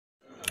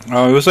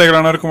விவசாயிகள்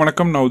அனைவருக்கும்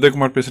வணக்கம். நான்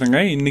உதயகுமார் பேசுகிறேங்க.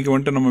 இன்றைக்கி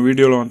வந்துட்டு நம்ம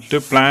வீடியோவில் வந்துட்டு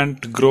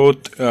plant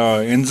growth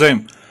enzyme,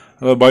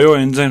 bio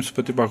enzymes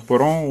பற்றி பார்க்க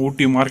போகிறோம்.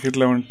 ஊட்டி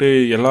மார்க்கெட்டில் வந்துட்டு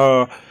எல்லா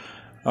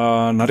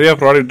நிறையா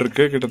ப்ராடக்ட்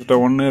இருக்குது. கிட்டத்தட்ட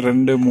 1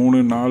 2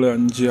 3 4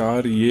 5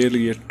 6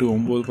 7 8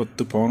 9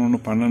 10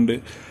 11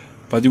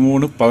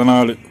 12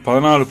 13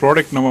 14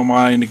 ப்ராடக்ட்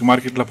நம்ம இன்றைக்கி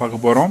மார்க்கெட்டில்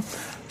பார்க்க போகிறோம்.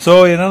 ஸோ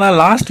என்னென்னா,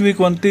 லாஸ்ட் வீக்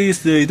வந்துட்டு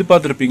இது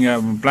பார்த்துருப்பீங்க,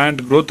 பிளான்ட்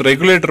க்ரோத்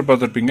ரெகுலேட்டர்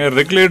பார்த்துருப்பீங்க.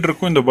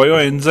 ரெகுலேட்டருக்கும் இந்த பயோ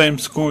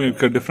என்சைம்ஸ்க்கும்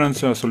இருக்க டிஃப்ரென்ஸ்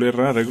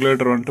சொல்லிடுறேன்.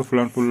 ரெகுலேட்டர் வந்துட்டு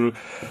ஃபுல் அண்ட் ஃபுல்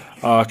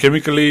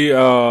கெமிக்கலி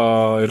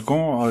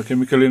இருக்கும்.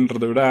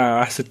 கெமிக்கலின்றதை விட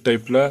ஆசிட்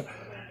டைப்பில்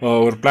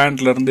ஒரு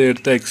பிளான்ட்லேருந்து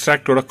எடுத்த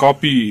எக்ஸ்ட்ராக்டோட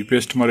காப்பி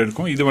பேஸ்ட் மாதிரி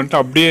இருக்கும். இது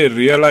வந்துட்டு அப்படியே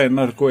ரியலாக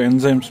என்ன இருக்கோ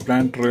என்சைம்ஸ்,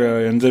 பிளான்ட்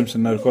என்சைம்ஸ்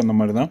என்ன இருக்கோ அந்த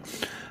மாதிரி தான்.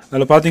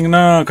 அதில்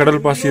பார்த்தீங்கன்னா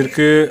கடல் பாசி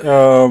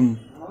இருக்குது,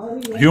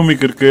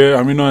 ஹியூமிக் இருக்குது,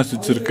 அமினோ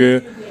ஆசிட்ஸ்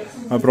இருக்குது,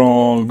 அப்புறம்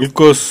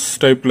குளுக்கோஸ்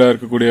டைப்பில்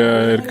இருக்கக்கூடிய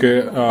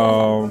இருக்குது,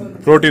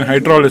 ப்ரோட்டீன்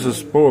ஹைட்ராலிசிஸ்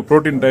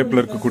ப்ரோட்டீன்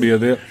டைப்பில்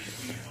இருக்கக்கூடியது.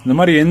 இந்த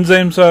மாதிரி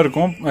என்சைம்ஸாக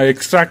இருக்கும்,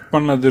 எக்ஸ்ட்ராக்ட்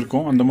பண்ணது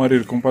இருக்கும், அந்த மாதிரி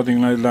இருக்கும்.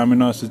 பார்த்தீங்கன்னா இதில்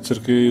அமினோ ஆசிட்ஸ்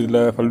இருக்குது, இதில்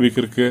ஃபல்விக்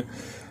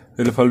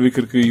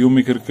இருக்குது,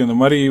 யூமிக் இருக்குது. இந்த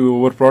மாதிரி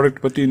ஒவ்வொரு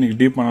ப்ராடக்ட் பற்றி இன்றைக்கி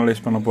டீப்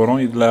அனலைஸ் பண்ண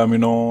போகிறோம். இதில்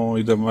அமினோ,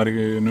 இதை மாதிரி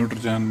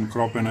நியூட்ரிஜன்,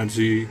 க்ராப்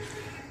எனர்ஜி,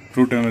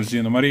 ஃப்ரூட் எனர்ஜி,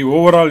 இந்த மாதிரி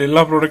ஓவரால்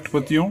எல்லா ப்ராடக்ட்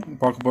பற்றியும்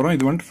பார்க்க போகிறோம்.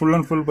 இது வந்துட்டு ஃபுல்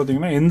அண்ட் ஃபுல்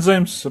பார்த்தீங்கன்னா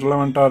என்சைம்ஸ்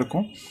ரிலவெண்ட்டாக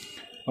இருக்கும்.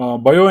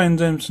 பயோ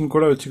என்சைம்ஸ்ன்னு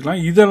கூட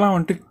வச்சுக்கலாம். இதெல்லாம்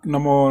வந்துட்டு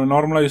நம்ம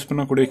நார்மலாக யூஸ்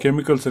பண்ணக்கூடிய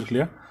கெமிக்கல்ஸ் இருக்கு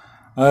இல்லையா,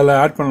 அதில்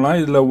ஆட் பண்ணலாம்.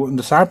 இதில்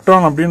இந்த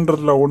சாப்டான்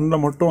அப்படின்றதுல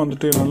ஒன்றில் மட்டும்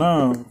வந்துட்டு என்னென்னா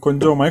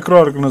கொஞ்சம் மைக்ரோ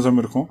ஆர்கனிசம்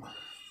இருக்கும்.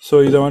 ஸோ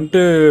இதை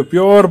வந்துட்டு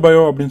பியோர்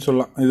பயோ அப்படின்னு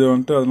சொல்லலாம். இது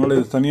வந்துட்டு அதனால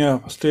இது தனியாக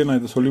ஃபஸ்ட்டே நான்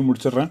இதை சொல்லி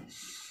முடிச்சிடுறேன்.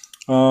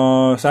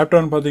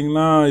 சாப்டான்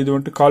பார்த்தீங்கன்னா இது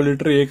வந்துட்டு 1/4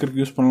 லிட்டர்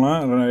ஏக்கருக்கு யூஸ் பண்ணலாம்.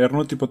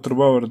 210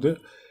 ரூபா வருது.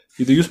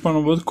 இது யூஸ்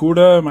பண்ணும்போது கூட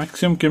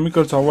மேக்ஸிமம்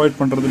கெமிக்கல்ஸ் அவாய்ட்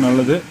பண்ணுறது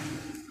நல்லது.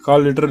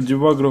 1/4 லிட்டர்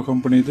ஜிவா க்ரோ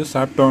கம்பெனி இது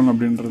சாப்டான்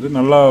அப்படின்றது.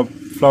 நல்லா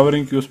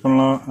ஃப்ளவரிங்க்கு யூஸ்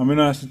பண்ணலாம்.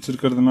 அமினோ ஆசிட்ஸ்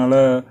இருக்கிறதுனால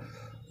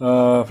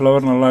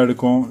ஃப்ளவர் நல்லா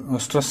எடுக்கும்.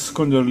 ஸ்ட்ரெஸ்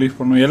கொஞ்சம் ரிலீஃப்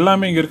பண்ணும்.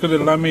 எல்லாமே இங்கே இருக்கிறது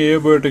எல்லாமே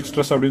ஏபயோட்டிக்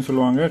ஸ்ட்ரெஸ் அப்படின்னு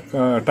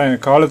சொல்லுவாங்க.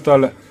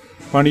 காலத்தால்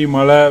பனி,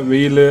 மழை,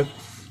 வெயில்,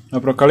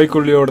 அப்புறம்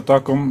களைக்கொல்லியோட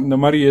தாக்கம், இந்த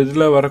மாதிரி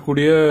எதில்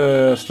வரக்கூடிய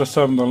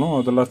ஸ்ட்ரெஸ்ஸாக இருந்தாலும்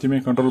அது எல்லாத்தையுமே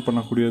கண்ட்ரோல்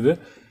பண்ணக்கூடியது.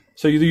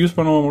 ஸோ இது யூஸ்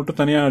பண்ணுவோம் மட்டும்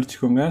தனியாக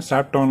அடிச்சுக்கோங்க.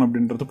 சாப்டான்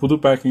அப்படின்றது புது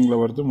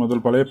பேக்கிங்கில் வருது.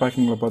 பழைய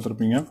பேக்கிங்கில்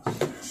பார்த்துருப்பீங்க.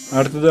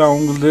 அடுத்தது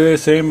அவங்களது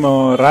சேம்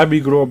ராபி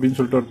க்ரோ அப்படின்னு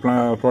சொல்லிட்டு ஒரு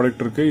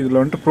ப்ராடக்ட் இருக்குது. இதில்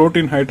வந்துட்டு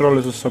ப்ரோட்டீன்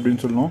ஹைட்ராலிசிஸ்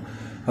அப்படின்னு சொல்லுவோம்.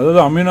 அதாவது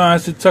அமினோ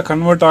ஆசிட்ஸாக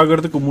கன்வெர்ட்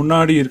ஆகிறதுக்கு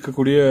முன்னாடி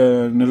இருக்கக்கூடிய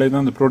நிலை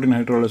தான் இந்த ப்ரோட்டீன்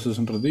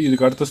ஹைட்ராலிசிஸ்ன்றது.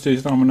 இதுக்கு அடுத்த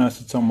ஸ்டேஜ் தான் அமினோ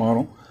ஆசிட்ஸாக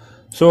மாறும்.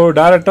 ஸோ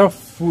டேரெக்டாக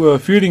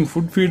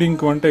ஃபுட்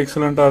ஃபீடிங்க்கு வந்துட்டு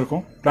எக்ஸலண்ட்டாக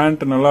இருக்கும்.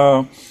 பிளான்ட் நல்லா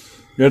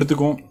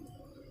எடுத்துக்கும்.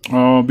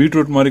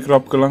 பீட்ரூட் மாதிரி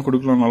கிராப்க்கெல்லாம்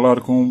கொடுக்கலாம்,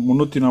 நல்லாயிருக்கும்.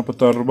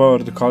 346 ரூபா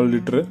வருது 1/4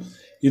 லிட்டரு.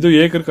 இது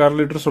ஏக்கருக்கு 1/2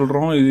 லிட்டர்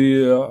சொல்கிறோம். இது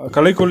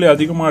களைக்கொல்லி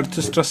அதிகமாக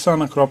அடித்து ஸ்ட்ரெஸ்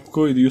ஆன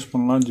கிராப்க்கும் இது யூஸ்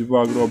பண்ணலாம்.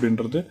 ஜிவா க்ரோ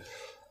அப்படின்றது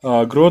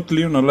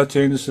க்ரோத்லேயும் நல்லா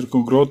சேஞ்சஸ்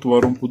இருக்கும். க்ரோத்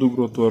வரும், புது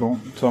க்ரோத் வரும்.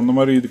 ஸோ அந்த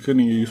மாதிரி இதுக்கு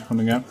நீங்கள் யூஸ்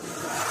பண்ணுங்கள்.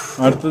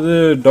 அடுத்தது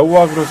டவ்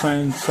ஆக்ரோ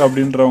சயின்ஸ்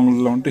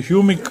அப்படின்றவங்களில் வந்துட்டு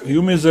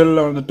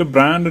ஹியூமிசெல்லில் வந்துட்டு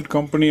பிராண்டட்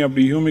கம்பெனி.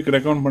 அப்படி ஹியூமிக்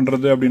ரெக்கமெண்ட்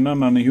பண்ணுறது அப்படின்னா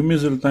நான்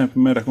ஹியூமிசெல் தான்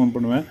எப்பவுமே ரெக்கமெண்ட்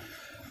பண்ணுவேன்.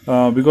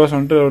 பிகாஸ்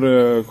வந்துட்டு ஒரு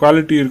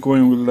குவாலிட்டி இருக்கும்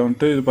இவங்களில்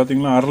வந்துட்டு. இது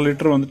பார்த்தீங்கன்னா 1/2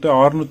 லிட்டர் வந்துட்டு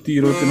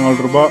 624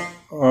 ரூபா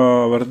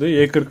வருது.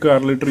 ஏக்கருக்கு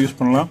 1/2 லிட்டர் யூஸ்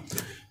பண்ணலாம்.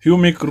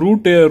 ஹியூமிக்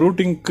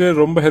ரூட்டிங்க்கு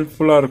ரொம்ப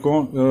ஹெல்ப்ஃபுல்லாக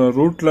இருக்கும்.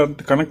 ரூட்டில்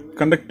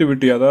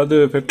கண்டக்டிவிட்டி, அதாவது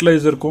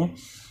ஃபெர்டிலைசருக்கும்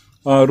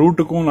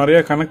ரூட்டுக்கும் நிறைய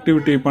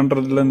கனெக்டிவிட்டி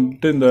பண்ணுறதுல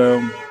வந்துட்டு இந்த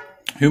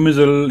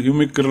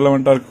ஹியூமிக்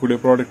ரிலவெண்ட்டாக இருக்கக்கூடிய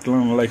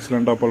ப்ராடக்ட்லாம் நல்லா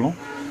எக்ஸலண்ட்டாக பண்ணும்.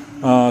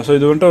 ஸோ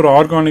இது வந்துட்டு ஒரு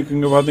ஆர்கானிக்,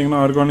 இங்கே பார்த்தீங்கன்னா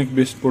ஆர்கானிக்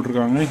பேஸ்ட்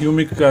போட்டிருக்காங்க.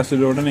 ஹியூமிக்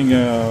ஆசிடோட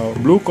நீங்கள்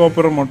ப்ளூ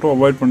காப்பரை மட்டும்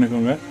அவாய்ட்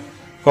பண்ணிக்கோங்க.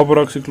 காப்பர்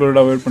ஆக்சிக்ளோரைடு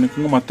அவாய்ட்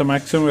பண்ணிக்கோங்க. மற்ற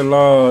மேக்ஸிமம்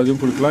எல்லா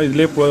இதுவும் கொடுக்கலாம்.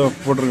 இதிலே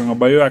போட்டிருக்காங்க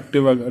பயோ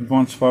ஆக்டிவ்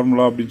அட்வான்ஸ்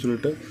ஃபார்முலா அப்படின்னு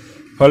சொல்லிட்டு.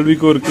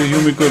 ஃபல்விக்கும் இருக்குது,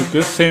 ஹியூமிக்கும்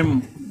இருக்குது. சேம்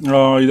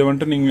இதை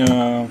வந்துட்டு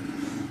நீங்கள்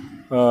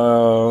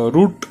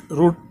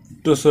ரூட்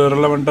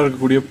ரிலவெண்ட்டாக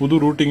இருக்கக்கூடிய புது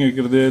ரூட்டிங்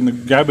வைக்கிறது, இந்த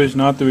கேபேஜ்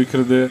நாற்று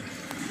வைக்கிறது,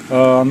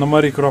 அந்த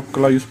மாதிரி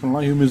க்ராப்க்கெல்லாம் யூஸ்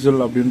பண்ணலாம்.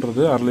 ஹியூமிசல்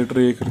அப்படின்றது 1/2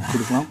 லிட்டர் ஏக்கருக்கு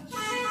கொடுக்கலாம்.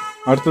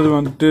 அடுத்தது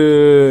வந்துட்டு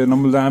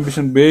நம்மளது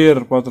ஆம்பிஷன்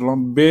பேயர்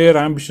பார்த்துடலாம். பேயர்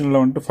ஆம்பிஷனில்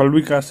வந்துட்டு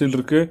ஃபல்விக் ஆசிட்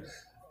இருக்குது.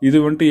 இது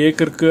வந்துட்டு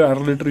ஏக்கருக்கு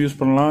 1/2 லிட்டர் யூஸ்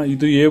பண்ணலாம்.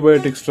 இது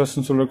ஏபயோட்டிக்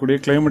ஸ்ட்ரெஸ்ன்னு சொல்லக்கூடிய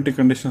கிளைமேட்டிக்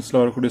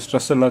கண்டிஷன்ஸில் வரக்கூடிய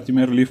ஸ்ட்ரெஸ்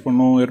எல்லாத்தையுமே ரிலீஃப்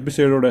பண்ணும்.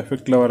 ஹெர்பிசைடோட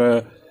எஃபெக்டில் வர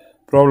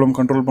ப்ராப்ளம்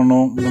கண்ட்ரோல்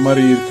பண்ணும். இந்த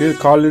மாதிரி இருக்குது.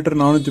 1/4 லிட்டர்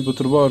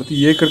 410 ரூபா வருது.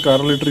 ஏக்கருக்கு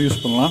 1/2 லிட்டர்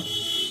யூஸ் பண்ணலாம்.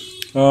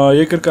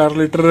 ஏக்கருக்கு 1/2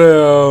 லிட்டர்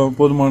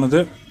போதுமானது.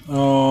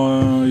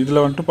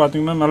 இதில் வந்துட்டு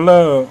பார்த்தீங்கன்னா நல்ல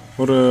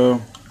ஒரு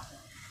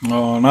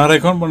நான்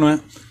ரெக்கமெண்ட்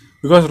பண்ணுவேன்.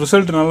 பிகாஸ்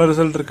நல்ல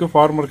ரிசல்ட் இருக்குது.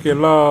 ஃபார்மருக்கு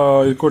எல்லா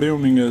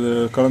இதுக்கூடையும் நீங்கள் இது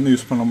கலந்து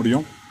யூஸ் பண்ண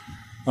முடியும்.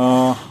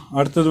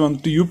 அடுத்தது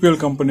வந்துட்டு யூபிஎல்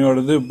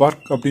கம்பெனியோடது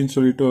பர்க் அப்படின்னு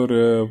சொல்லிட்டு ஒரு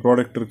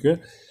ப்ராடக்ட் இருக்குது.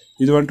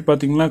 இது வந்துட்டு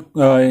பார்த்தீங்கன்னா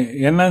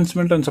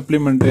என்ஹான்ஸ்மெண்ட் அண்ட்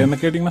சப்ளிமெண்ட். என்ன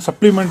கேட்டிங்கன்னா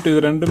சப்ளிமெண்ட், இது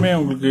ரெண்டுமே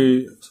உங்களுக்கு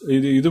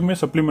இதுவுமே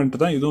சப்ளிமெண்ட்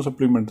தான், இதுவும்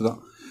சப்ளிமெண்ட் தான்.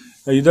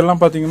 இதெல்லாம்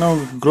பார்த்தீங்கன்னா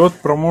உங்களுக்கு க்ரோத்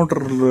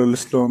ப்ரமோட்டர்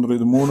லிஸ்ட்டில் வந்துடும்.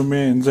 இது மூணுமே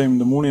என்சைம்,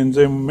 இந்த 3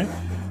 என்சைமுமே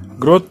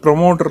க்ரோத்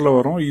ப்ரமோட்டரில்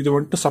வரும். இது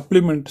வந்துட்டு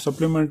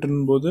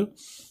சப்ளிமெண்ட்னும் போது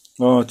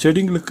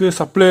செடிங்களுக்கு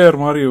சப்ளையர்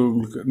மாதிரி,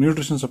 உங்களுக்கு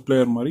நியூட்ரிஷன்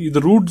சப்ளையர் மாதிரி. இது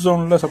ரூட்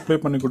ஜோனில் சப்ளை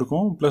பண்ணி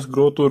கொடுக்கும், ப்ளஸ்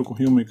க்ரோத்தும் இருக்கும்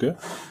ஹியூமிக்கு.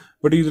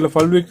 பட் இதில்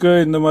ஃபல்விக்கு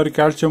இந்த மாதிரி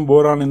கால்சியம்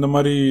போரான் இந்த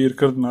மாதிரி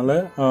இருக்கிறதுனால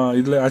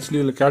இதில் ஆக்சுவலி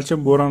இதில்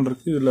கால்சியம் போரான்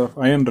இருக்குது, இதில்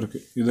அயன்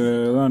இருக்குது.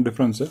 இதுதான்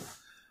டிஃப்ரென்ஸு.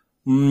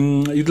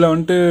 இதில்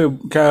வந்துட்டு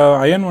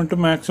அயன் வந்துட்டு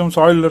மேக்ஸிமம்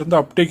சாயிலிருந்து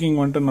அப்டேக்கிங்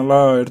வந்துட்டு நல்லா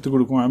எடுத்து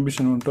கொடுக்கும்.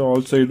 ஆம்பிஷன் வந்துட்டு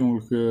ஆல் சைடு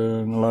உங்களுக்கு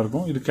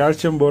நல்லாயிருக்கும். இது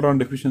கால்சியம்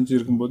போரான் டெஃபிஷியன்சி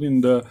இருக்கும்போது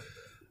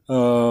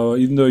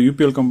இந்த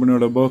யூபிஎல்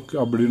கம்பெனியோட பர்க்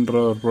அப்படின்ற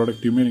ஒரு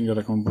ப்ராடக்ட்டையுமே நீங்கள்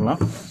ரெக்கமெண்ட்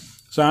பண்ணலாம்.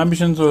 ஸோ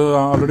ஆம்பிஷன்ஸ்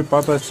ஆல்ரெடி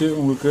பார்த்தாச்சு.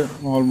 உங்களுக்கு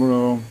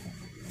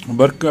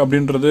பர்க்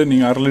அப்படின்றது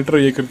நீங்கள் 1/2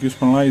 லிட்டர் ஏக்கருக்கு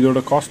யூஸ் பண்ணலாம். இதோட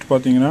காஸ்ட்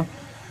பார்த்தீங்கன்னா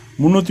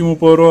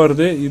 330 ரூபா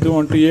வருது. இது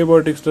வந்துட்டு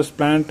ஏபயோட்டிக் ஸ்ட்ரெஸ்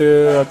பிளான்ட்டு,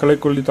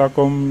 களைக்கொல்லி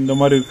தாக்கம் இந்த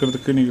மாதிரி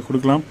இருக்கிறதுக்கு நீங்கள்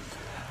கொடுக்கலாம்.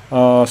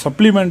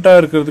 சப்ளிமெண்ட்டாக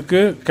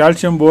இருக்கிறதுக்கு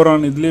கால்சியம்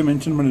போரான் இதுலேயே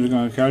மென்ஷன்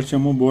பண்ணியிருக்காங்க.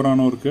 கால்சியமும்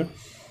போரானும் இருக்குது.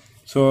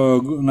 ஸோ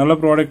நல்ல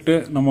ப்ராடக்ட்டு.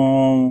 நம்ம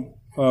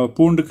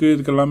பூண்டுக்கு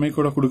இதுக்கு எல்லாமே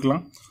கூட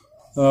கொடுக்கலாம்.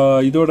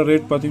 இதோட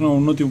ரேட் பார்த்தீங்கன்னா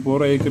 330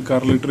 ரூபா ஏக்கருக்கு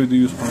 1/2 லிட்டர் இது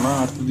யூஸ் பண்ணலாம்.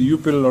 அடுத்தது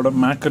யூபிஎல்லோட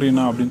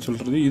மேக்கரினா அப்படின்னு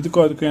சொல்கிறது.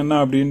 அதுக்கு என்ன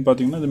அப்படின்னு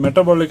பார்த்தீங்கன்னா இது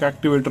மெட்டபாலிக்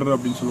ஆக்டிவேட்டர்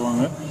அப்படின்னு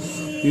சொல்லுவாங்க.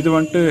 இது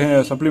வந்துட்டு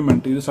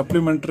சப்ளிமெண்ட். இது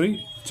சப்ளிமெண்ட்ரி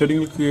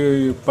செடிங்களுக்கு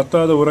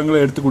பத்தாத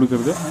உரங்களை எடுத்து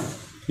கொடுக்கறது.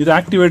 இது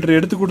ஆக்டிவேட்டர்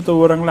எடுத்து கொடுத்த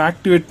உரங்களை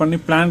ஆக்டிவேட் பண்ணி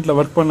பிளான்ட்டில்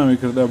ஒர்க் பண்ண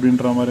வைக்கிறது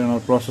அப்படின்ற மாதிரியான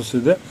ஒரு ப்ராசஸ்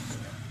இது.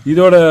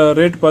 இதோட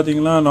ரேட்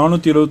பார்த்தீங்கன்னா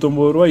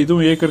 479 ரூபா.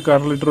 இதுவும் ஏக்கருக்கு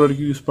 1/2 லிட்டர்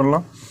வரைக்கும் யூஸ்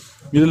பண்ணலாம்.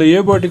 இதில்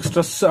ஏபயோட்டிக்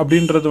ஸ்ட்ரெஸ்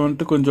அப்படின்றது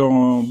வந்துட்டு கொஞ்சம்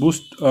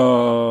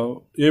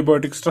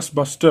ஏபயோட்டிக் ஸ்ட்ரெஸ்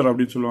பஸ்டர்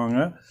அப்படின்னு சொல்லுவாங்க.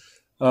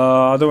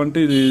 அதை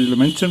வந்துட்டு இதில்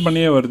மென்ஷன்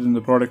பண்ணியே வருது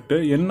இந்த ப்ராடக்ட்டு.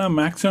 என்ன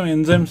மேக்ஸிமம்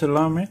என்சைம்ஸ்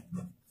எல்லாமே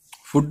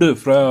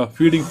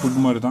ஃபீடிங் ஃபுட்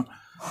மாதிரி தான்.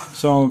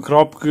 ஸோ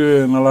க்ராப்புக்கு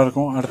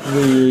நல்லாயிருக்கும்.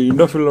 அடுத்தது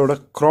இண்டோஃபில்லோட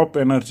க்ராப்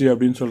எனர்ஜி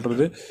அப்படின்னு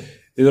சொல்கிறது.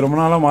 இது ரொம்ப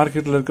நாளாக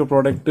மார்க்கெட்டில் இருக்க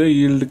ப்ராடக்ட்டு.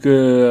 ஈல்டுக்கு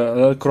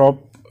அதாவது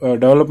க்ராப்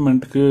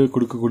டெவலப்மெண்ட்டுக்கு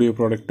கொடுக்கக்கூடிய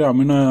ப்ராடக்ட்டு.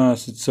 அமினோ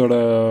ஆசிட்ஸோட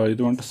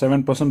இது வந்துட்டு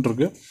 7%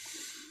 இருக்குது.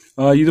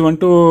 இது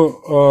வந்துட்டு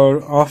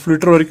 1/2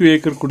 லிட்டர் வரைக்கும்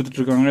ஏக்கர்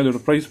கொடுத்துட்ருக்காங்க. இதோட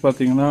ப்ரைஸ்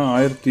பார்த்தீங்கன்னா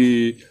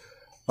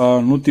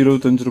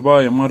 1125 ரூபா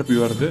எம்ஆர்பி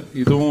வருது.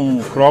 இதுவும்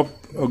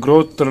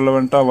க்ரோத்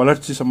ரெலவெண்ட்டாக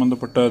வளர்ச்சி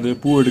சம்மந்தப்பட்டது,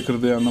 பூ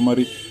எடுக்கிறது அந்த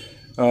மாதிரி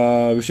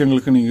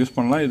விஷயங்களுக்கு நீங்கள் யூஸ்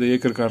பண்ணலாம். இது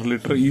ஏக்கருக்கு 1/2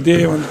 லிட்டர். இதே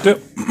வந்துட்டு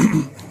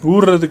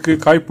ஊறுறதுக்கு,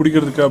 காய்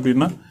பிடிக்கிறதுக்கு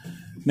அப்படின்னா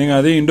நீங்கள்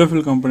அதே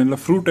இண்டோஃபில்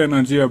கம்பெனியில் ஃப்ரூட்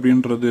எனர்ஜி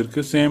அப்படின்றது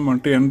இருக்குது. சேம்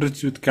வந்துட்டு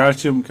என்ரிச் வித்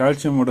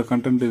கால்சியமோட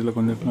கண்டென்ட் இதில்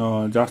கொஞ்சம்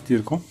ஜாஸ்தி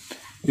இருக்கும்.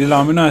 இதில்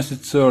அமினோ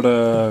ஆசிட்ஸோட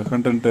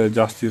கண்டென்ட்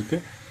ஜாஸ்தி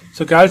இருக்குது.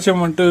 ஸோ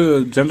கால்சியம் வந்துட்டு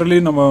ஜென்ரலி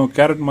நம்ம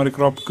கேரட் மாதிரி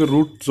க்ராப்புக்கு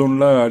ரூட்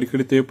ஜோனில்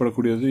அடிக்கடி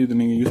தேவைப்படக்கூடியது. இது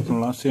நீங்கள் யூஸ்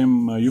பண்ணலாம். சேம்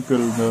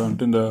யூபிஎல்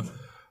வந்துட்டு இந்த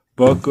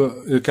பர்க்கு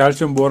இது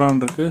கால்சியம்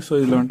போரான் இருக்குது. ஸோ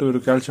இதில் வந்துட்டு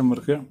ஒரு கால்சியம்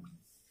இருக்குது.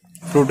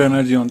 ஃப்ரூட்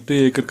எனர்ஜி வந்துட்டு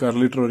ஏக்கருக்கு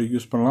 1/2 லிட்டர் வரைக்கும்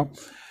யூஸ் பண்ணலாம்.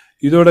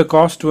 இதோட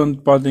காஸ்ட் வந்து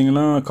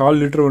பார்த்தீங்கன்னா 1/4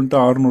 லிட்டர் வந்துட்டு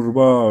 600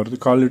 ரூபா வருது.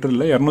 1/4 லிட்டர்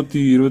இல்லை,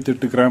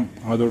 228 கிராம்.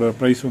 அதோட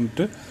ப்ரைஸ்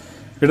வந்துட்டு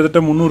கிட்டத்தட்ட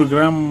 300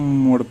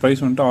 கிராமோட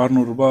ப்ரைஸ் வந்துட்டு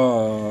 600 ரூபா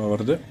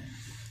வருது.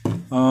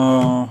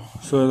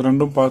 ஸோ இது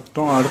ரெண்டும்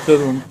பார்த்துட்டோம்.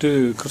 அடுத்தது வந்துட்டு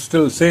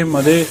கிறிஸ்டல். சேம்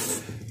அதே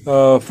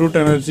ஃப்ரூட்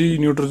எனர்ஜி,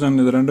 நியூட்ரிஜன்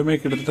இது ரெண்டுமே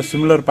கிட்டத்தட்ட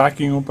சிமிலர்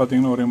பேக்கிங்கும்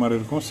பார்த்தீங்கன்னா ஒரே மாதிரி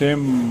இருக்கும்.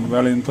 சேம்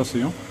வேலையும் தான்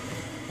செய்யும்.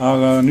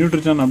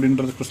 நியூட்ரிஜன்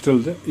அப்படின்றது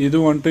கிறிஸ்டல். இது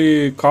வந்துட்டு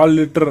 1/4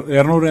 லிட்டர்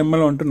 200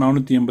 ml வந்துட்டு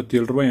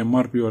 487 ரூபா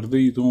எம்ஆர்பி வருது.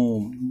 இதுவும்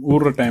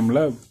ஊறுற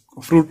டைமில்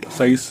ஃப்ரூட்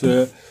சைஸு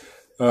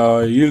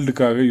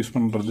ஈல்டுக்காக யூஸ்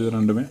பண்ணுறது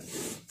ரெண்டுமே.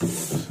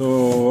 ஸோ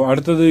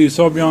அடுத்தது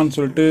இசோபியான்னு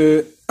சொல்லிட்டு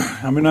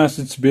அமினோ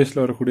ஆசிட்ஸ்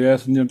பேஸில் வரக்கூடிய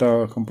சிஞ்சண்டா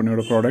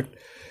கம்பெனியோட ப்ராடக்ட்.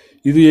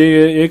 இது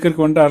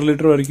ஏக்கருக்கு வந்துட்டு 1/2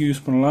 லிட்டர் வரைக்கும்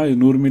யூஸ் பண்ணலாம். இது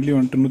 100 மில்லி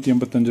வந்துட்டு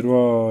 185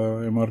 ரூபா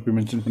எம்ஆர்பி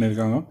மென்ஷன்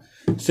பண்ணியிருக்காங்க.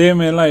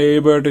 சேம் எல்லாம்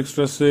ஏபயோட்டிக்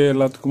ஸ்ட்ரெஸ்ஸு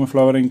எல்லாத்துக்குமே,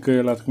 ஃப்ளவரிங்க்கு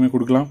எல்லாத்துக்குமே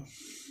கொடுக்கலாம்.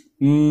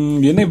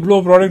 என்ன இவ்வளோ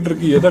ப்ராடக்ட்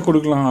இருக்குது, எதை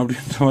கொடுக்கலாம்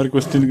அப்படின்ற மாதிரி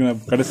கொஸ்டினுக்கு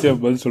நான் கடைசியாக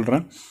பதில்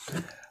சொல்கிறேன்.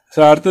 ஸோ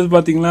அடுத்தது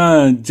பார்த்தீங்கன்னா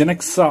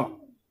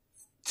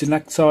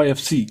ஜெனக்ஸா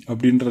எஃப்சி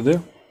அப்படின்றது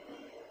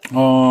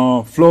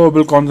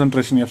ஃப்ளோவபிள்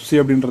கான்சன்ட்ரேஷன். எஃப்சி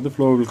அப்படின்றது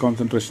ஃப்ளோவபிள்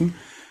concentration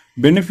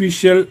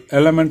beneficial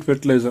element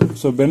fertiliser.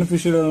 So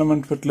beneficial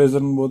element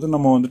ஃபெர்டிலைசர்னு போது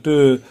நம்ம வந்துட்டு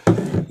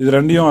இது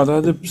ரெண்டையும்,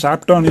 அதாவது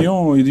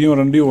சாப்டானையும் இதையும்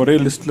ரெண்டையும் ஒரே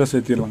லிஸ்ட்டில்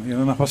சேர்த்திடலாம்.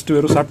 ஏன்னா நான் ஃபஸ்ட்டு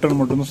வெறும் சாப்டான்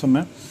மட்டும்தான்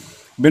சொன்னேன்.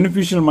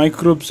 Beneficial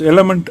microbes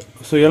element.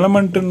 ஸோ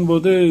எலமெண்ட்டுன்னு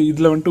போது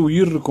இதில் வந்துட்டு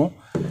உயிர் இருக்கும்.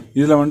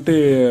 இதில் வந்துட்டு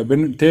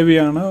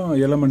தேவையான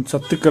எலமெண்ட்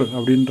சத்துக்கள்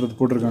அப்படின்றது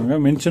போட்டிருக்காங்க.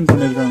 மென்ஷன்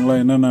பண்ணியிருக்காங்களா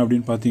என்னென்ன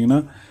அப்படின்னு பார்த்தீங்கன்னா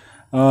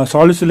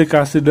சாலிசிலிக்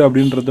ஆசிட்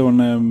அப்படின்றது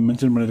ஒன்று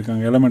மென்ஷன்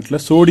பண்ணியிருக்காங்க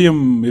எலமெண்ட்டில்.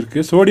 சோடியம்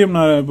இருக்குது. சோடியம்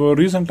நான் இப்போ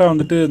ரீசெண்டாக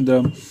வந்துட்டு இந்த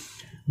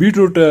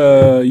பீட்ரூட்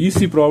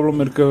ஈஸி ப்ராப்ளம்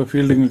இருக்க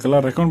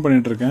ஃபீல்டுங்களுக்கெல்லாம் ரெக்கமெண்ட்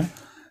பண்ணிகிட்ருக்கேன்.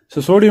 ஸோ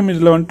சோடியம்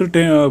இதில்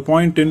வந்துட்டு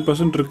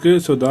 0.10%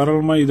 இருக்குது. ஸோ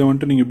தாராளமாக இதை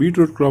வந்துட்டு நீங்கள்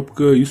பீட்ரூட்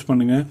க்ராப்புக்கு யூஸ்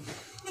பண்ணுங்கள்.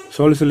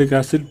 சாலிசிலிக்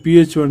ஆசிட்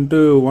pH வந்துட்டு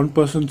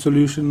 1%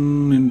 solution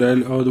in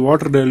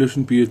water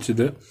dilution pH.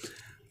 இது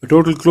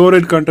டோட்டல்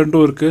குளோரைட்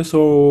கண்டென்ட்டும் இருக்குது. ஸோ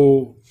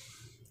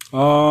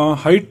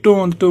ஹைட்டும்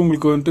வந்துட்டு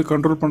உங்களுக்கு வந்துட்டு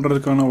கண்ட்ரோல்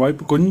பண்ணுறதுக்கான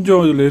வாய்ப்பு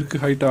கொஞ்சம் இதில்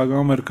இருக்குது. ஹைட்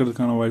ஆகாமல்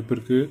இருக்கிறதுக்கான வாய்ப்பு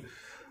இருக்குது.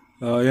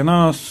 ஏன்னா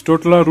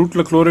டோட்டலாக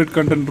ரூட்டில் குளோரைட்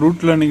கண்டென்ட்,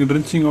 ரூட்டில் நீங்கள்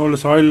ட்ரின்ச்சிங்கோ இல்லை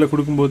சாயிலில்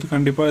கொடுக்கும்போது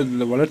கண்டிப்பாக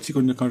இதில் வளர்ச்சி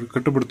கொஞ்சம்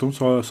கட்டுப்படுத்தும்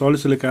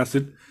salicylic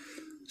acid.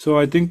 So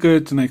I think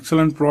it's an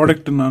excellent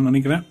ப்ராடக்ட்னு நான்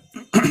நினைக்கிறேன்.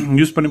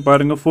 யூஸ் பண்ணி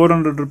பாருங்கள்.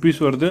 400 rupees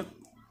வருது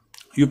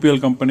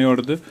யூபிஎல்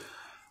கம்பெனியோடது.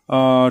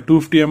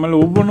 250 ml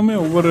ஒவ்வொன்றுமே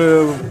ஒவ்வொரு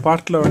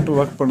பார்ட்டில் வந்துட்டு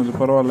ஒர்க் பண்ணுது.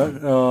 பரவாயில்ல.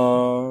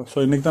 ஸோ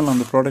இன்றைக்கி தான் நான்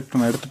அந்த ப்ராடக்ட்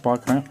நான் எடுத்து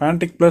பார்க்குறேன்.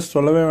 ஃபேண்டிக் ப்ளஸ்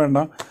சொல்லவே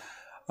வேண்டாம்.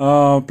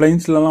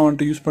 பிளைன்ஸ்லலாம்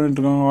வந்துட்டு யூஸ்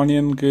பண்ணிட்டுருக்காங்க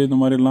ஆனியனுக்கு இந்த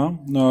மாதிரிலாம்.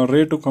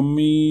 ரேட்டும்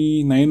கம்மி,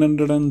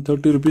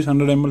 930 rupees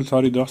 100 ml.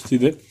 சாரி, ஜாஸ்தி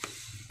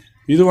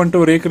இது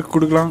வந்துட்டு ஒரு ஏக்கருக்கு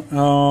கொடுக்கலாம்.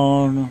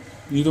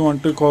 இது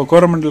வந்துட்டு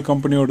கோரமண்டல்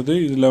கம்பெனியோடது.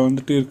 இதில்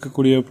வந்துட்டு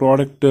இருக்கக்கூடிய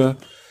ப்ராடக்ட்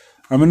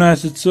அமினோ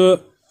ஆசிட்ஸு,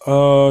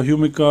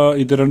 ஹியூமிக்கா,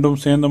 இது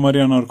ரெண்டும் சேர்ந்த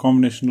மாதிரியான ஒரு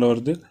காம்பினேஷனில்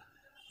வருது.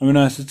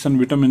 அமினோ ஆசிட்ஸ் அண்ட்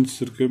விட்டமின்ஸ்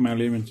இருக்குது,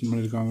 மேலேயே மென்ஷன்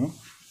பண்ணியிருக்காங்க.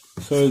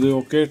 ஸோ இது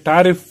okay.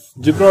 Tariff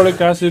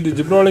gibberellic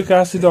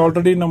acid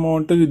already நம்ம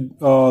வந்துட்டு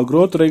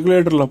க்ரோத்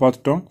ரெகுலேட்டரில்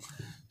பார்த்துட்டோம்.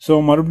 ஸோ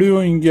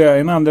மறுபடியும் இங்கே,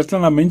 ஏன்னா அந்த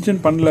இடத்துல நான்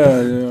மென்ஷன் பண்ணல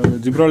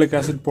ஜிப்ராலிக்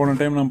ஆசிட். போன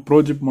டைம் நான்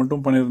ப்ரோஜிப்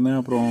மட்டும் பண்ணியிருந்தேன்,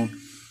 அப்புறம்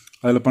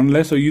அதில்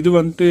பண்ணல. ஸோ இது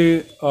வந்துட்டு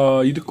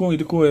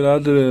இதுக்கும்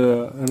ஏதாவது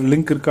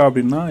லிங்க் இருக்கா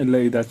அப்படின்னா இல்லை,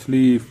 இது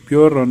ஆக்சுவலி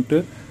பியூர் வந்துட்டு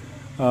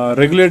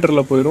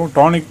ரெகுலேட்டரில் போயிடும்.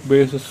 டானிக்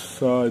பேஸஸ்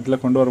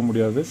இதில் கொண்டு வர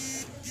முடியாது.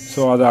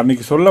 ஸோ அதை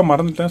அன்றைக்கி சொல்ல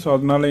மறந்துட்டேன். ஸோ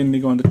அதனால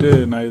இன்றைக்கி வந்துட்டு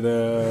நான் இதை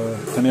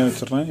தனியாக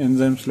வச்சிடுறேன்.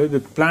 என்சைம்ஸில் இது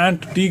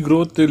பிளான்ட் டீ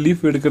க்ரோத்,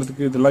 லீஃப்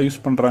எடுக்கிறதுக்கு இதெல்லாம் யூஸ்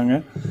பண்ணுறாங்க.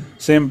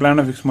 சேம்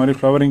பிளானஃபிக்ஸ் மாதிரி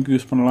ஃப்ளவரிங்க்கு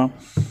யூஸ் பண்ணலாம்,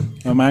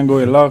 மேங்கோ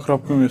எல்லா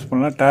க்ராப்புக்கும் யூஸ்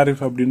பண்ணலாம்.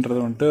 டாரிஃப்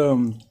அப்படின்றது வந்துட்டு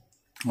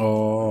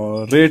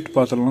ரேட்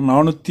பார்த்தோம்னா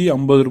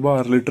 450 ரூபா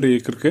 1 லிட்டர்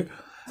ஏக்கருக்கு.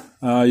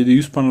 இது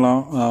யூஸ்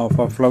பண்ணலாம்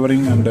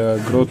ஃப்ளவரிங் அண்ட்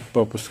க்ரோத்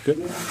பர்பஸ்க்கு.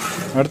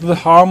 அடுத்தது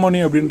ஹார்மோனி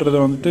அப்படின்றது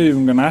வந்துட்டு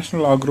இவங்க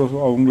நேஷ்னல் ஆக்ரோ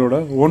அவங்களோட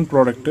own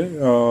product.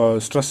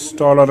 Stress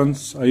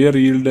tolerance, higher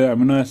yield,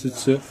 amino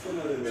acids,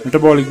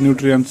 metabolic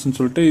நியூட்ரியன்ஸ்னு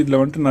சொல்லிட்டு இதில்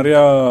வந்துட்டு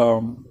நிறையா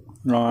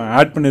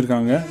ஆட்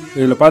பண்ணியிருக்காங்க.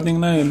 இதில்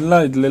பார்த்தீங்கன்னா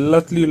இதில்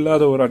எல்லாத்துலேயும்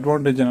இல்லாத ஒரு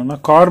அட்வான்டேஜ் என்னென்னா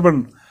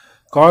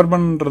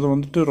கார்பன்ன்றது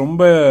வந்துட்டு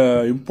ரொம்ப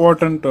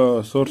இம்பார்ட்டண்ட்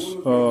சோர்ஸ்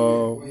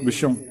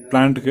விஷயம்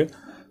பிளான்ட்டுக்கு.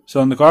 ஸோ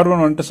அந்த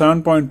கார்பன் வந்துட்டு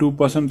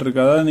 7.2%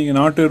 இருக்குது. அதாவது நீங்கள்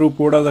நாட்டு எரு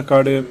போடாத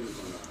காடு,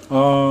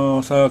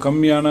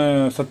 கம்மியான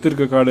சத்து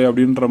இருக்க காடு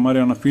அப்படின்ற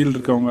மாதிரியான ஃபீல்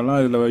இருக்கவங்கலாம்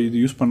இதில்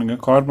இது யூஸ் பண்ணுங்கள்.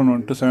 கார்பன்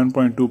வந்துட்டு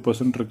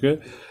 7.2% இருக்குது,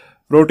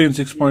 ப்ரோட்டீன்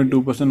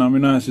 6.2%,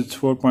 அமினோ ஆசிட்ஸ்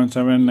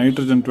 4.7%,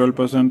 நைட்ரஜன்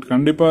 12%.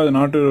 கண்டிப்பாக அது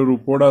நாட்டு எரு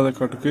போடாத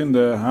காட்டுக்கு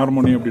இந்த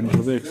ஹார்மோனி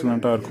அப்படின்றது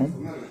எக்ஸலண்ட்டாக இருக்கும்.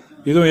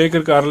 இதுவும்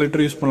ஏக்கருக்கு 1/2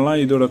 லிட்டர் யூஸ் பண்ணலாம்.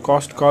 இதோட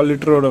காஸ்ட் 1/4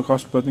 லிட்டரோட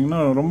காஸ்ட் பார்த்தீங்கன்னா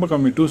ரொம்ப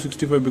கம்மி,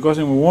 265.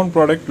 பிகாஸ் இவங்க ஓன்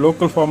ப்ராடக்ட்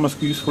லோக்கல்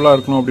ஃபார்மர்ஸ்க்கு யூஸ்ஃபுல்லாக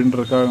இருக்கணும்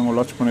அப்படின்றதுக்காக அவங்க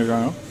லான்ச்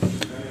பண்ணியிருக்காங்க.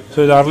 ஸோ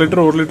இது 1/2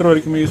 லிட்டர் 1 லிட்டர்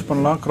வரைக்குமே யூஸ்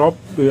பண்ணலாம்.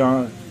 க்ராப்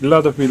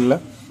இல்லாத ஃபீல்டில்,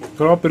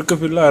 க்ராப் இருக்க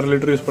ஃபீல்டில் 1/2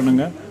 லிட்டர் யூஸ்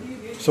பண்ணுங்கள்.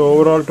 ஸோ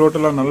ஓவரால்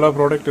டோட்டலாக நல்ல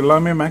ப்ராடக்ட்.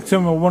 எல்லாமே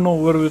மேக்ஸிமம்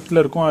ஒவ்வொரு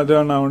விதத்தில் இருக்கும். அதை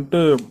நான்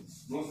வந்துட்டு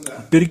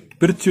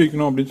பிரித்து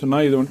வைக்கணும் அப்படின்னு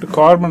சொன்னால், இது வந்துட்டு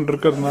கார்பன்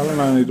இருக்கிறதுனால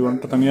நான் இது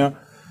வந்துட்டு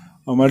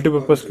தனியாக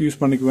மல்டிபர்பஸ்க்கு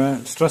யூஸ் பண்ணிக்குவேன்.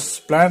 ஸ்ட்ரெஸ்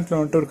பிளான்ட்டில்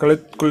வந்துட்டு ஒரு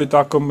கலைக்குள்ளி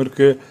தாக்கம்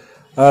இருக்குது,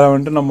 அதை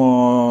வந்துட்டு நம்ம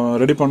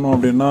ரெடி பண்ணோம்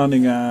அப்படின்னா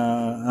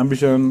நீங்கள்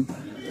ஆம்பிஷன்,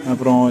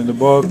 அப்புறம் இந்த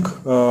பர்க்,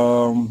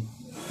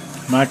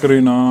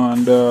 மேக்கரினா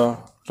அண்டு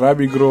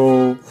ராபிக்ரோ,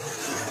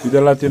 இது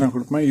எல்லாத்தையும் நான்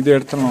கொடுப்பேன். இதை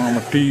எடுத்து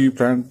நம்ம டீ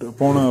பிளான்ட்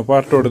போன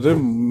பார்ட்டோடது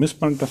மிஸ்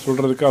பண்ணிட்டேன்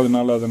சொல்கிறதுக்கு,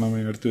 அதனால அதை நம்ம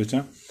எடுத்து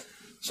வச்சேன்.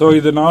 ஸோ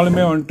இது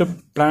நாலுமே வந்துட்டு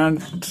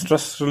பிளான்ட்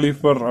ஸ்ட்ரெஸ்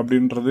ரிலீஃபர்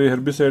அப்படின்றது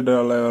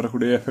ஹெர்பிசைடால்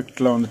வரக்கூடிய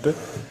எஃபெக்டில் வந்துட்டு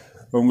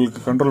உங்களுக்கு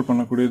கண்ட்ரோல்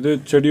பண்ணக்கூடியது.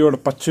 செடியோட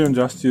பச்சையும்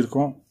ஜாஸ்தி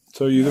இருக்கும்.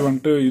 ஸோ இது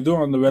வந்துட்டு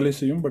இதுவும் அந்த வேலையை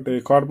செய்யும், பட்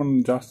கார்பன்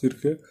ஜாஸ்தி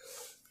இருக்குது.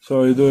 ஸோ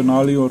இது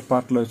 4 ஒரு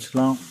பார்ட்டில்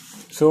வச்சுக்கலாம்.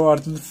 ஸோ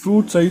அடுத்தது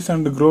ஃப்ரூட் சைஸ்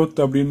அண்ட்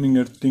க்ரோத் அப்படின்னு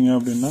நீங்கள் எடுத்துட்டீங்க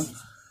அப்படின்னா,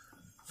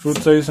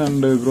 fruit size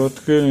and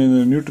க்ரோத்துக்கு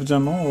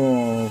நியூட்ரிஜனும்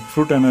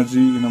fruit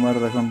energy இந்த மாதிரி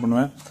ரெக்கமெண்ட்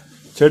பண்ணுவேன்.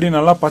 செடி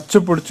நல்லா பச்சை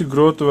பிடிச்சி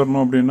க்ரோத்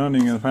வரணும் அப்படின்னா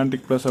நீங்கள்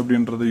ஃபேண்டிக் ப்ளஸ்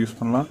அப்படின்றத யூஸ்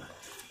பண்ணலாம்.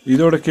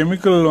 இதோட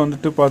கெமிக்கல்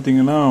வந்துட்டு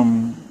பார்த்தீங்கன்னா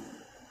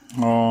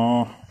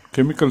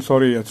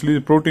actually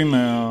protein,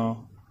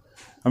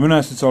 amino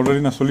acids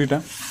already நான்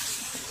சொல்லிட்டேன்.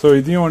 ஸோ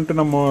இதையும்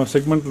வந்துட்டு நம்ம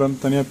செக்மெண்ட்டில்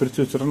வந்து தனியாக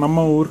பிரித்து வச்சுருக்கோம்.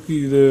 நம்ம ஊருக்கு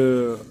இது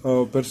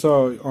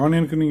பெருசாக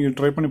ஆனியனுக்கு நீங்கள்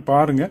ட்ரை பண்ணி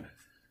பாருங்கள்,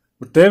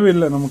 பட்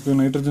தேவையில்லை, நமக்கு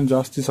நைட்ரஜன்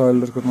ஜாஸ்தி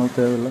சாயில் இருக்கிறதுனால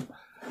தேவையில்லை.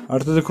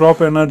 அடுத்தது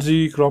க்ராப்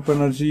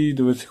எனர்ஜி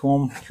இது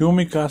வச்சுக்குவோம்.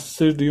 ஹியூமிக்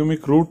ஆசிட்,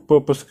 ஹியூமிக் ரூட்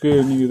பர்பஸ்க்கு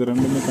நீங்கள் இது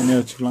ரெண்டுமே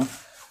தனியாக வச்சுக்கலாம்.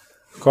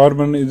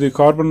 இது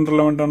கார்பன்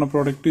ரிலவெண்ட்டான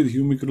ப்ராடக்ட், இது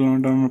ஹியூமிக்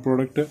ரிலவெண்ட்டான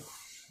ப்ராடக்ட்டு.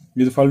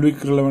 இது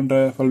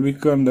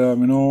fulvic and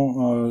amino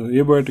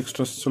abiotic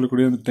stress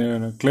சொல்லக்கூடிய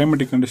அந்த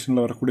கிளைமேட்டிக்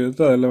கண்டிஷனில்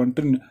வரக்கூடியது. அதில்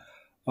வந்துட்டு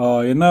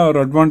என்ன ஒரு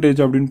அட்வான்டேஜ்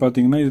அப்படின்னு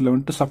பார்த்தீங்கன்னா, இதில்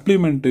வந்துட்டு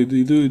சப்ளிமெண்ட்,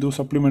 இது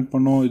சப்ளிமெண்ட்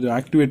பண்ணும், இது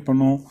ஆக்டிவேட்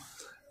பண்ணும்.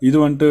 இது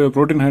வந்துட்டு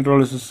ப்ரோட்டீன்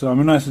ஹைட்ராலிசிஸ்,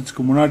 அமினோ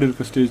ஆசிட்ஸ்க்கு முன்னாடி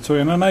இருக்க ஸ்டேஜ். ஸோ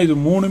என்னென்னா இது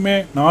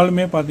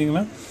 4மே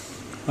பார்த்தீங்கன்னா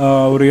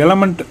ஒரு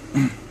எலமெண்ட்,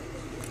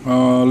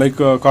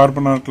 லைக்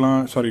கார்பனாக இருக்கலாம்,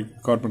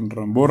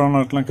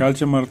 போரானாக இருக்கலாம்,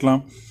 கால்சியமாக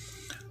இருக்கலாம்,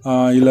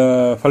 இல்லை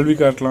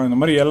ஃபல்விக்காக இருக்கலாம். இந்த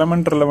மாதிரி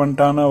எலமெண்ட்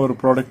ரிலவெண்ட்டான ஒரு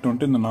ப்ராடக்ட்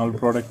வந்துட்டு இந்த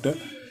 4 ப்ராடக்ட்டு.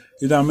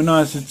 இது அமினோ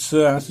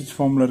ஆசிட்ஸ்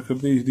ஃபார்மில்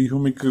இருக்கிறது, இது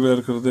ஹியூமிக்கில்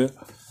இருக்கிறது.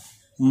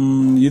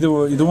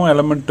 இதுவும்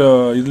எலமெண்ட்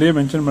இதுலேயே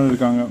மென்ஷன்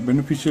பண்ணியிருக்காங்க,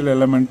 பெனிஃபிஷியல்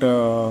எலமெண்ட்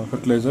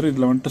ஃபர்டிலைசர்.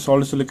 இதில் வந்துட்டு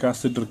சாலிசிலிக்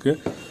ஆசிட் இருக்குது.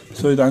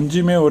 ஸோ இது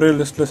 5மே ஒரே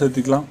லிஸ்ட்டில்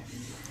சேர்த்திக்கலாம்.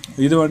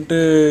 இது வந்துட்டு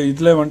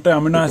இதில் வந்துட்டு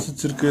அமினோ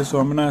ஆசிட்ஸ் இருக்குது. ஸோ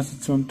அமினோ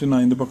ஆசிட்ஸ் வந்துட்டு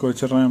நான் இந்த பக்கம்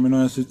வச்சிடுறேன். அமினோ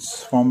ஆசிட்ஸ்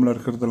ஃபார்மில்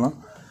இருக்கிறதெல்லாம்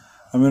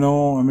அமினோ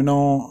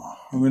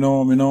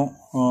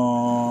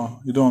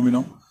இதுவும்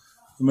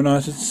அமினோ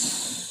ஆசிட்ஸ்.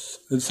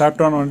 இது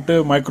சாப்பிட்டான் வந்துட்டு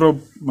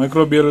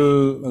மைக்ரோபியல்,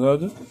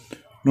 அதாவது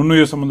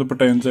நுண்ணுயிர்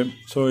சம்மந்தப்பட்ட என்சைம்.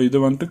 ஸோ இது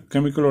வந்துட்டு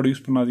கெமிக்கலோட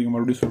யூஸ் பண்ணாதீங்க,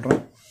 மறுபடியும்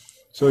சொல்கிறேன்.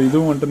 ஸோ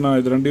இதுவும் வந்துட்டு நான்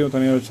இது 2யும்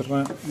தனியாக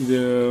வச்சிடுறேன். இது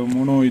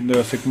 3 இந்த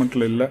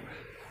செக்மெண்ட்டில் இல்லை.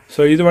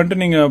 ஸோ இது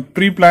வந்துட்டு நீங்கள்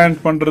ப்ரீ பிளான்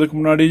பண்ணுறதுக்கு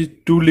முன்னாடி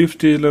 2 லீஃப்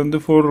ஸ்டேஜ்லேருந்து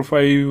 4 or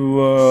 5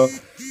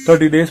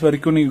 30 days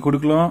வரைக்கும் நீங்கள்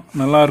கொடுக்கலாம்.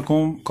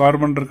 நல்லாயிருக்கும்.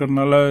 கார்பன்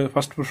இருக்கிறதுனால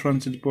ஃபர்ஸ்ட்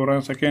ப்ரிஃபரன்ஸ் இது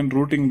போகிறேன். செகண்ட்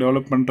ரூட்டிங்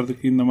டெவலப்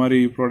பண்ணுறதுக்கு இந்த மாதிரி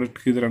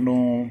ப்ராடக்ட்டுக்கு இது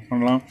ரெண்டும்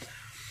பண்ணலாம்.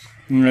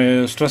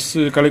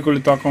 ஸ்ட்ரெஸ்ஸு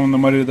களைக்கொல்லி தாக்கம் இந்த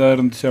மாதிரி இதாக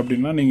இருந்துச்சு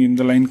அப்படின்னா நீங்கள்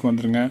இந்த லைனுக்கு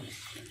வந்துடுங்க.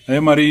 அதே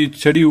மாதிரி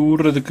செடி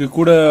ஊடுறதுக்கு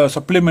கூட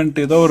சப்ளிமெண்ட்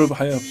ஏதோ ஒரு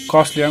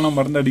காஸ்ட்லியான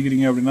மருந்து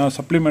அடிக்கிறீங்க அப்படின்னா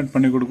சப்ளிமெண்ட்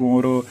பண்ணி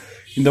கொடுக்கும்.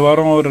 இந்த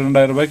வாரம் ஒரு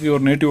 2000 ரூபாய்க்கு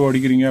ஒரு நேட்டிவ்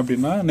அடிக்கிறீங்க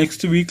அப்படின்னா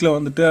நெக்ஸ்ட் வீக்கில்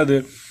வந்துட்டு அது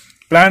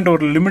பிளான்ட்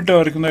ஒரு லிமிட்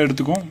வரைக்கும் தான்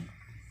எடுத்துக்கும்.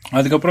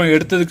 அதுக்கப்புறம்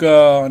எடுத்ததுக்கு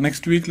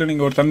நெக்ஸ்ட் வீக்கில்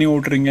நீங்கள் ஒரு தண்ணி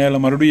ஊட்டுறீங்க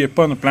இல்லை மறுபடியும்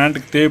எப்போ அந்த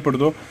பிளான்ட்டுக்கு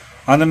தேவைப்படுதோ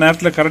அந்த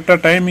நேரத்தில் கரெக்டாக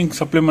டைமிங்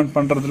சப்ளிமெண்ட்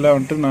பண்ணுறதுல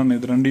வந்துட்டு நான்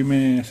இது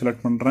ரெண்டையுமே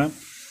செலக்ட் பண்ணுறேன்.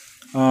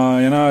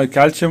 ஏன்னா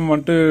கால்சியம்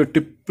வந்துட்டு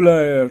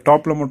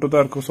டாப்பில் மட்டும்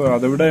தான் இருக்கும். ஸோ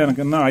அதை விட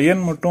எனக்கு என்ன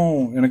அயன் மட்டும்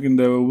எனக்கு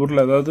இந்த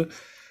ஊரில் அதாவது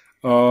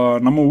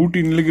நம்ம ஊட்டி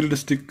நீலகிரி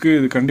டிஸ்ட்ரிக்க்கு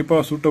இது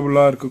கண்டிப்பாக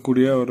சூட்டபுளாக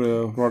இருக்கக்கூடிய ஒரு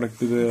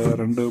ப்ராடக்ட் இது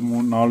 2,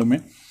 3, 4மே.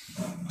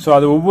 ஸோ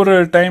அது ஒவ்வொரு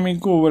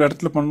டைமிங்க்கும் ஒவ்வொரு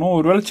இடத்துல பண்ணணும்.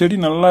 ஒருவேளை செடி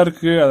நல்லா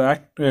இருக்குது,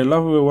 அது எல்லா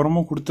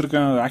உரமும்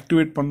கொடுத்துருக்கேன், அதை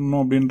ஆக்டிவேட்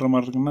பண்ணணும் அப்படின்ற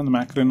மாதிரி இருக்குன்னா அந்த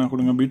மேக்ரேனா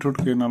கொடுங்க.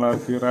 பீட்ரூட்டுக்கு நல்லா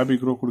இருக்குது, ராபி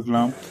க்ரோ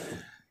கொடுக்கலாம்.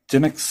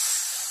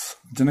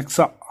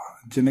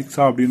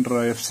 ஜெனெக்ஸா அப்படின்ற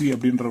எஃப்சி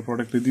அப்படின்ற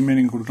ப்ராடக்ட் இதுவுமே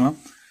நீங்கள் கொடுக்கலாம்.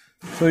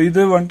 ஸோ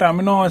இது வந்துட்டு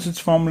அமினோ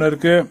ஆசிட்ஸ் ஃபார்மில்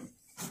இருக்குது.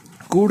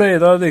 கூட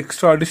ஏதாவது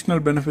எக்ஸ்ட்ரா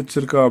அடிஷ்னல் பெனிஃபிட்ஸ்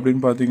இருக்கா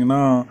அப்படின்னு பார்த்தீங்கன்னா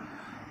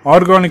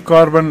ஆர்கானிக்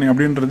கார்பன்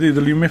அப்படின்றது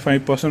இதுலேயுமே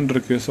 5%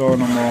 இருக்குது. ஸோ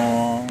நம்ம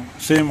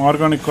சேம்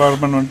ஆர்கானிக்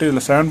கார்பன் வந்துட்டு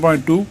இதில்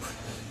 7.2,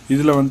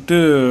 இதில் வந்துட்டு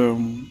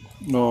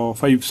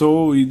 5. ஸோ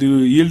இது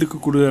ஈல்டுக்கு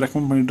கூட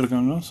ரெக்கமெண்ட் பண்ணிட்டு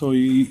இருக்காங்க. ஸோ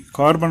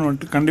கார்பன்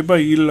வந்துட்டு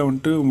கண்டிப்பாக ஈல்டில்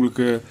வந்துட்டு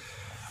உங்களுக்கு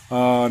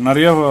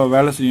நிறையா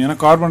வேலை செய்யும். ஏன்னா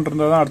கார்பன்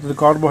இருந்தால் தான் அடுத்தது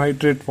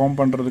கார்போஹைட்ரேட் ஃபார்ம்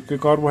பண்ணுறதுக்கு,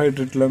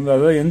 கார்போஹைட்ரேட்லேருந்து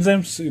அதாவது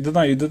என்சைம்ஸ்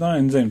இதுதான்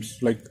enzymes.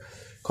 Like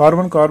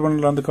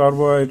கார்பன்லேருந்து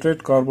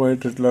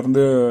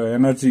கார்போஹைட்ரேட்லேருந்து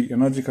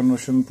energy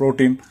conversion,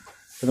 protein,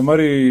 இது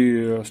மாதிரி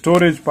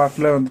ஸ்டோரேஜ்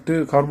பார்ட்டில் வந்துட்டு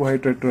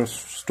கார்போஹைட்ரேட்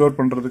ஸ்டோர்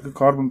பண்ணுறதுக்கு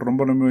கார்பன்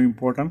ரொம்ப ரொம்ப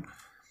இம்பார்ட்டன்ட்.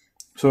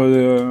 ஸோ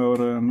இது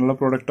ஒரு நல்ல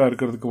ப்ராடக்டாக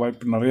இருக்கிறதுக்கு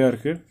வாய்ப்பு நிறையா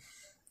இருக்குது.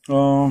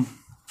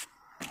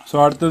 ஸோ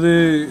அடுத்தது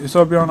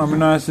இசோபியான்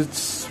அமினோ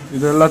ஆசிட்ஸ்,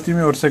 இது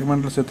எல்லாத்தையுமே ஒரு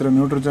செக்மெண்ட்டில் சேர்த்துறேன்.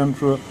 நியூட்ரிஜன்,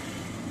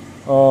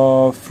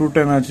 ஃப்ரூட்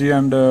எனர்ஜி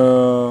அண்டு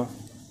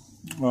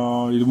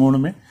இது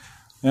 3மே.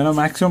 ஏன்னா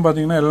மேக்ஸிமம்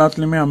பார்த்தீங்கன்னா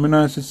எல்லாத்துலேயுமே அமினோ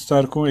ஆசிட்ஸ்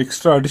தான் இருக்கும்.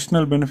 எக்ஸ்ட்ரா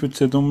அடிஷ்னல்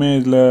பெனிஃபிட்ஸ் எதுவுமே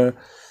இதில்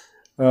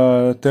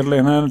தெரில.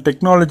 ஏன்னா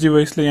டெக்னாலஜி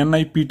வைஸில்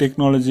என்ஐபி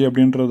டெக்னாலஜி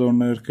அப்படின்றது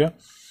ஒன்று இருக்குது.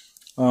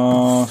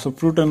 ஸோ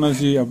ஃப்ரூட்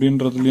எனர்ஜி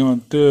அப்படின்றதுலேயும்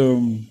வந்துட்டு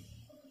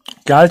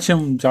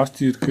கால்சியம்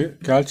ஜாஸ்தி இருக்குது.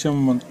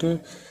 கால்சியம் வந்துட்டு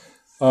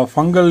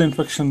ஃபங்கல்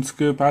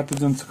இன்ஃபெக்ஷன்ஸ்க்கு,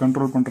 பேத்தஜன்ஸ்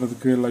கண்ட்ரோல்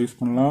பண்ணுறதுக்கு எல்லாம் யூஸ்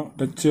பண்ணலாம்.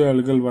 டச்சு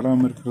அழுகல்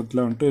வராமல்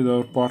இருக்கிறதுல வந்துட்டு ஏதோ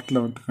ஒரு பார்ட்டில்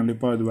வந்துட்டு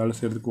கண்டிப்பாக இது வேலை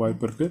செய்கிறதுக்கு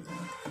வாய்ப்பு இருக்குது.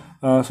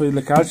 ஸோ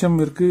இதில் கால்சியம்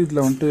இருக்குது,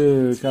 இதில் வந்துட்டு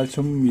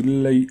கால்சியம்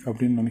இல்லை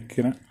அப்படின்னு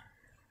நினைக்கிறேன்.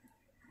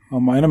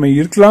 ஆமாம், ஏன்னா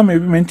இருக்கலாம்,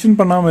 மேபி மென்ஷன்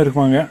பண்ணாமல்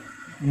இருப்பாங்க.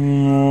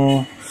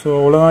 ஸோ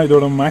அவ்வளோதான்.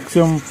 இதோட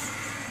மேக்ஸிமம்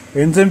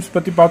என்சைம்ஸ்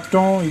பற்றி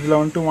பார்த்துட்டோம். இதில்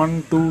வந்துட்டு 1,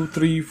 2,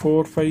 3,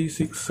 4, 5,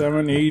 6,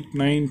 7, 8,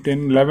 9,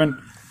 10,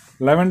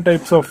 11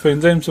 டைப்ஸ் ஆஃப்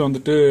என்சைம்ஸ்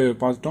வந்துட்டு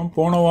பார்த்துட்டோம்.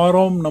 போன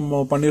வாரம்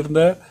நம்ம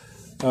பண்ணியிருந்த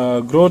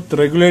க்ரோத்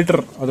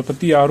ரெகுலேட்டர் அதை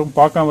பற்றி யாரும்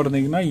பார்க்காம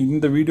இருந்தீங்கன்னா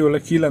இந்த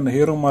வீடியோவில் கீழே அந்த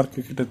ஹீரோ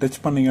மார்க்கு கிட்ட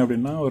டச் பண்ணிங்க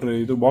அப்படின்னா ஒரு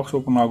இது பாக்ஸ்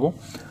ஓப்பன் ஆகும்.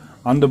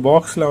 அந்த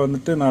பாக்ஸில்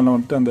வந்துட்டு நான்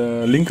வந்துட்டு அந்த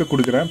லிங்கை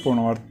கொடுக்குறேன்.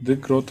 போன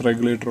வாரத்துக்கு க்ரோத்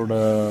ரெகுலேட்டரோட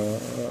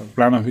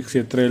பிளானஃபிக்ஸ்,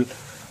 எத்ரேல்,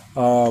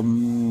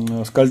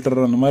 ஸ்கல்டர்,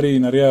 அந்த மாதிரி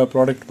நிறையா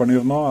ப்ராடக்ட்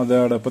பண்ணியிருந்தோம்.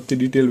 அதோட பற்றி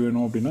டீட்டெயில்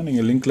வேணும் அப்படின்னா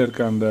நீங்கள் லிங்க்கில்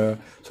இருக்க அந்த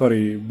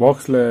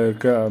பாக்ஸில்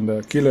இருக்க அந்த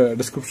கீழே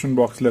டிஸ்கிரிப்ஷன்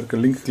பாக்ஸில் இருக்க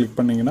லிங்க் கிளிக்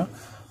பண்ணிங்கன்னா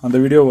அந்த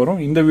வீடியோ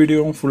வரும். இந்த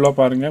வீடியோவும் ஃபுல்லாக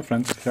பாருங்கள்,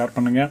 ஃப்ரெண்ட்ஸ்க்கு ஷேர்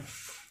பண்ணுங்கள்.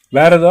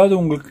 வேறு ஏதாவது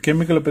உங்களுக்கு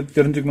கெமிக்கலை பற்றி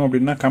தெரிஞ்சுக்கணும்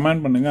அப்படின்னா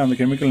கமெண்ட் பண்ணுங்கள். அந்த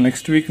கெமிக்கல்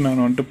நெக்ஸ்ட் வீக்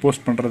நான் வந்துட்டு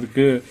போஸ்ட்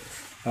பண்ணுறதுக்கு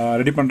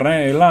ரெடி பண்ணுறேன்.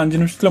 எல்லாம் 5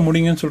 நிமிஷத்தில்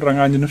முடிங்கன்னு சொல்கிறாங்க.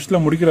 5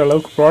 நிமிஷத்தில் முடிக்கிற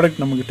அளவுக்கு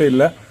ப்ராடக்ட் நம்மக்கிட்ட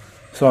இல்லை.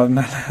 ஸோ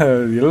அதனால்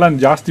எல்லாம்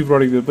ஜாஸ்தி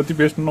ப்ராடக்ட் இதை பற்றி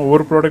பேசணும்னா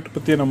ஒரு ப்ராடக்ட்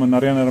பற்றி நம்ம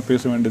நிறையா நேரம்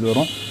பேச வேண்டியது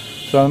வரும்.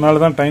 ஸோ அதனால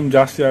தான் டைம்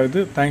ஜாஸ்தி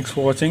ஆகுது. தேங்க்ஸ்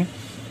ஃபார் வாட்சிங்.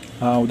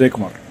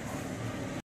 உதயகுமார்.